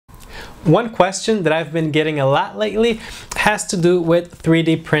One question that I've been getting a lot lately has to do with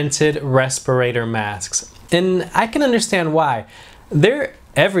 3D printed respirator masks. And I can understand why. They're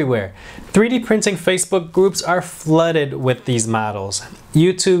everywhere. 3D printing Facebook groups are flooded with these models.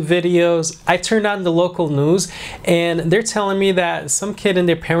 YouTube videos, I turned on the local news and they're telling me that some kid in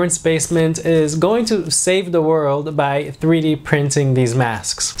their parents' basement is going to save the world by 3D printing these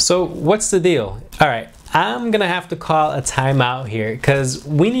masks. So what's the deal? All right, I'm gonna have to call a timeout here because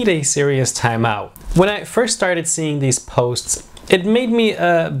we need a serious timeout. When I first started seeing these posts, it made me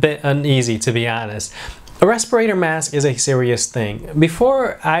a bit uneasy, to be honest. A respirator mask is a serious thing.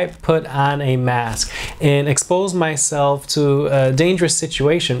 Before I put on a mask and expose myself to a dangerous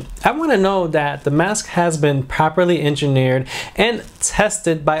situation, I want to know that the mask has been properly engineered and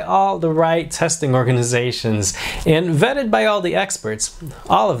tested by all the right testing organizations and vetted by all the experts,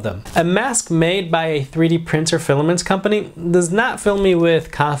 all of them. A mask made by a 3D printer filament company does not fill me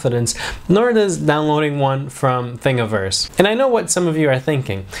with confidence, nor does downloading one from Thingiverse. And I know what some of you are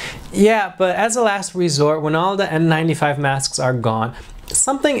thinking. Yeah, but as a last resort, when all the N95 masks are gone,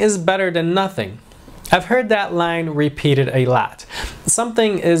 something is better than nothing. I've heard that line repeated a lot.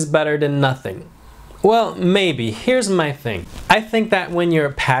 Something is better than nothing. Well, maybe. Here's my thing. I think that when your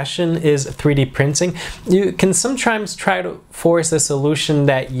passion is 3D printing, you can sometimes try to force a solution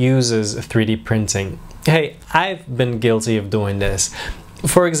that uses 3D printing. Hey, I've been guilty of doing this.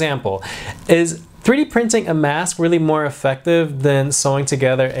 For example, is 3D printing a mask really more effective than sewing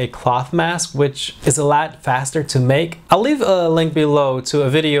together a cloth mask, which is a lot faster to make? I'll leave a link below to a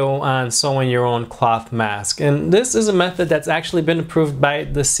video on sewing your own cloth mask. And this is a method that's actually been approved by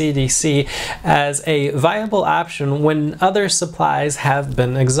the CDC as a viable option when other supplies have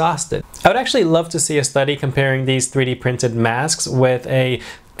been exhausted. I would actually love to see a study comparing these 3D printed masks with a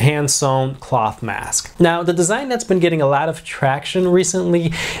hand-sewn cloth mask. Now, the design that's been getting a lot of traction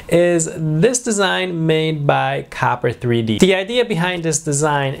recently is this design made by Copper 3D. The idea behind this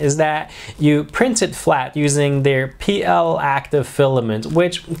design is that you print it flat using their PL active filament,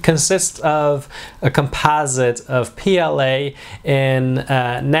 which consists of a composite of PLA and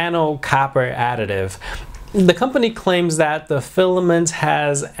nano copper additive. The company claims that the filament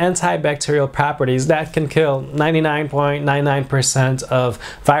has antibacterial properties that can kill 99.99% of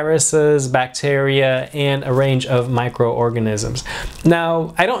viruses, bacteria, and a range of microorganisms.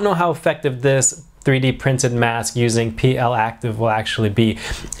 Now, I don't know how effective this 3D printed mask using PL active will actually be,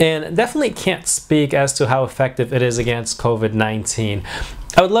 and definitely can't speak as to how effective it is against COVID-19.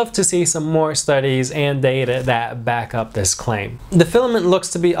 I would love to see some more studies and data that back up this claim. The filament looks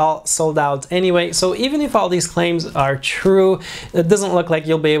to be all sold out anyway, so even if all these claims are true, it doesn't look like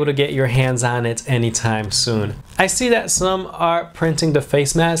you'll be able to get your hands on it anytime soon. I see that some are printing the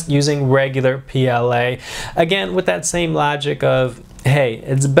face mask using regular PLA, again with that same logic of, hey,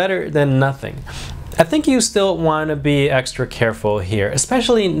 it's better than nothing. I think you still want to be extra careful here,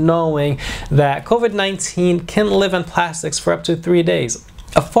 especially knowing that COVID-19 can live on plastics for up to 3 days.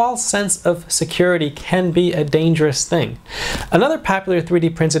 A false sense of security can be a dangerous thing. Another popular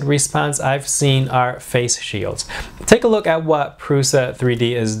 3D printed response I've seen are face shields. Take a look at what Prusa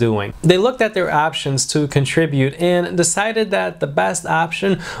 3D is doing. They looked at their options to contribute and decided that the best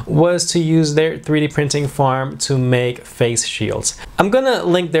option was to use their 3D printing farm to make face shields. I'm gonna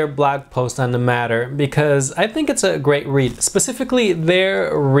link their blog post on the matter because I think it's a great read, specifically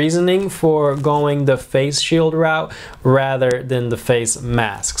their reasoning for going the face shield route rather than the face masks,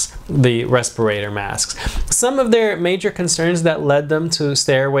 the respirator masks. Some of their major concerns that led them to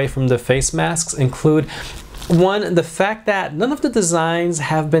stay away from the face masks include: one, the fact that none of the designs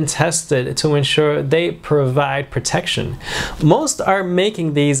have been tested to ensure they provide protection. Most are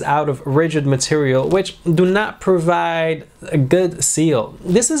making these out of rigid material, which do not provide a good seal.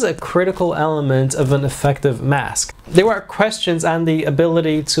 This is a critical element of an effective mask. There are questions on the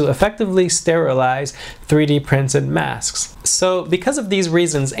ability to effectively sterilize 3D printed masks. So because of these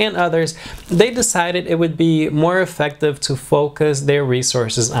reasons and others, they decided it would be more effective to focus their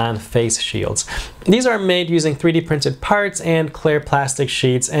resources on face shields. These are made using 3D printed parts and clear plastic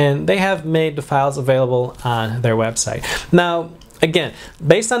sheets, and they have made the files available on their website. Now, again,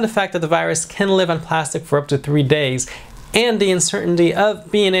 based on the fact that the virus can live on plastic for up to 3 days, and the uncertainty of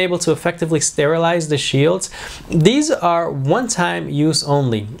being able to effectively sterilize the shields, these are one-time use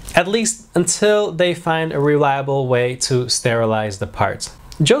only, at least until they find a reliable way to sterilize the parts.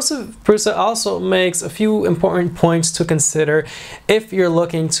 Joseph Prusa also makes a few important points to consider if you're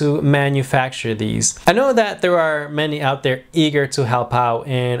looking to manufacture these. I know that there are many out there eager to help out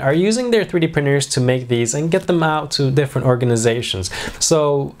and are using their 3D printers to make these and get them out to different organizations.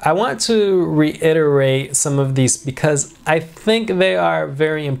 So I want to reiterate some of these because I think they are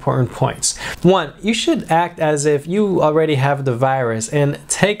very important points. One, you should act as if you already have the virus and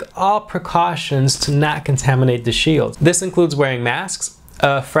take all precautions to not contaminate the shield. This includes wearing masks,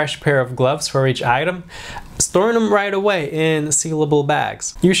 a fresh pair of gloves for each item, storing them right away in sealable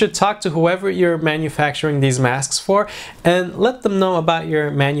bags. You should talk to whoever you're manufacturing these masks for and let them know about your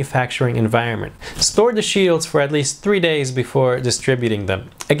manufacturing environment. Store the shields for at least 3 days before distributing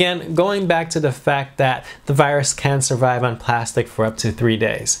them. Again, going back to the fact that the virus can survive on plastic for up to 3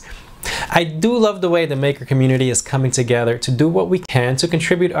 days. I do love the way the maker community is coming together to do what we can to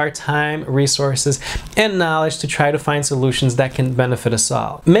contribute our time, resources, and knowledge to try to find solutions that can benefit us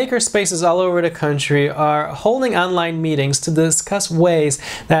all. Maker spaces all over the country are holding online meetings to discuss ways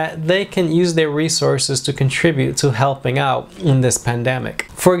that they can use their resources to contribute to helping out in this pandemic.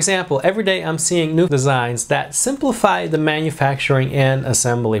 For example, every day I'm seeing new designs that simplify the manufacturing and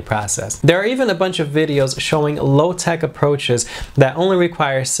assembly process. There are even a bunch of videos showing low-tech approaches that only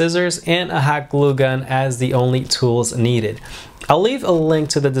require scissors and a hot glue gun as the only tools needed. I'll leave a link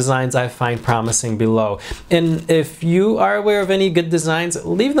to the designs I find promising below, and if you are aware of any good designs,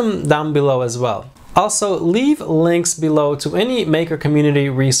 leave them down below as well. Also, leave links below to any maker community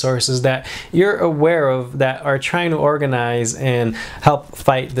resources that you're aware of that are trying to organize and help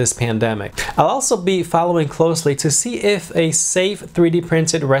fight this pandemic. I'll also be following closely to see if a safe 3D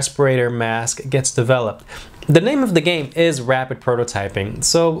printed respirator mask gets developed. The name of the game is rapid prototyping,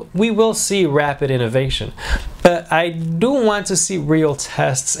 so we will see rapid innovation. But I do want to see real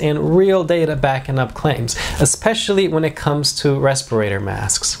tests and real data backing up claims, especially when it comes to respirator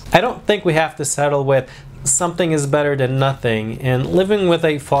masks. I don't think we have to settle with something is better than nothing and living with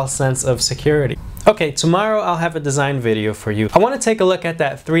a false sense of security. Okay, tomorrow I'll have a design video for you. I want to take a look at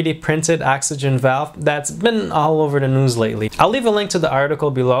that 3D printed oxygen valve that's been all over the news lately. I'll leave a link to the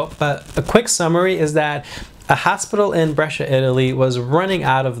article below, but a quick summary is that a hospital in Brescia, Italy was running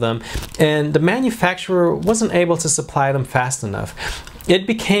out of them and the manufacturer wasn't able to supply them fast enough. It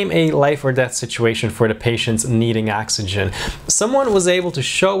became a life or death situation for the patients needing oxygen. Someone was able to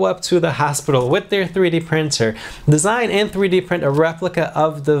show up to the hospital with their 3D printer, design and 3D print a replica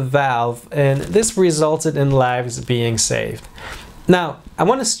of the valve, and this resulted in lives being saved. Now, I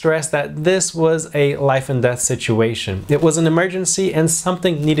want to stress that this was a life and death situation. It was an emergency and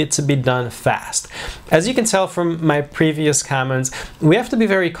something needed to be done fast. As you can tell from my previous comments, we have to be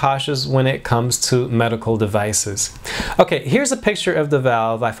very cautious when it comes to medical devices. Okay, here's a picture of the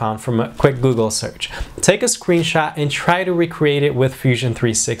valve I found from a quick Google search. Take a screenshot and try to recreate it with Fusion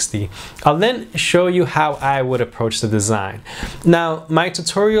 360. I'll then show you how I would approach the design. Now, my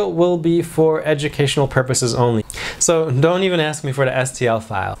tutorial will be for educational purposes only, so don't even ask me for the STL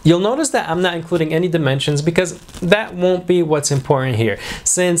file. You'll notice that I'm not including any dimensions because that won't be what's important here,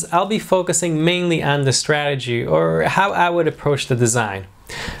 since I'll be focusing mainly on the strategy or how I would approach the design.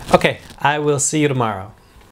 Okay, I will see you tomorrow.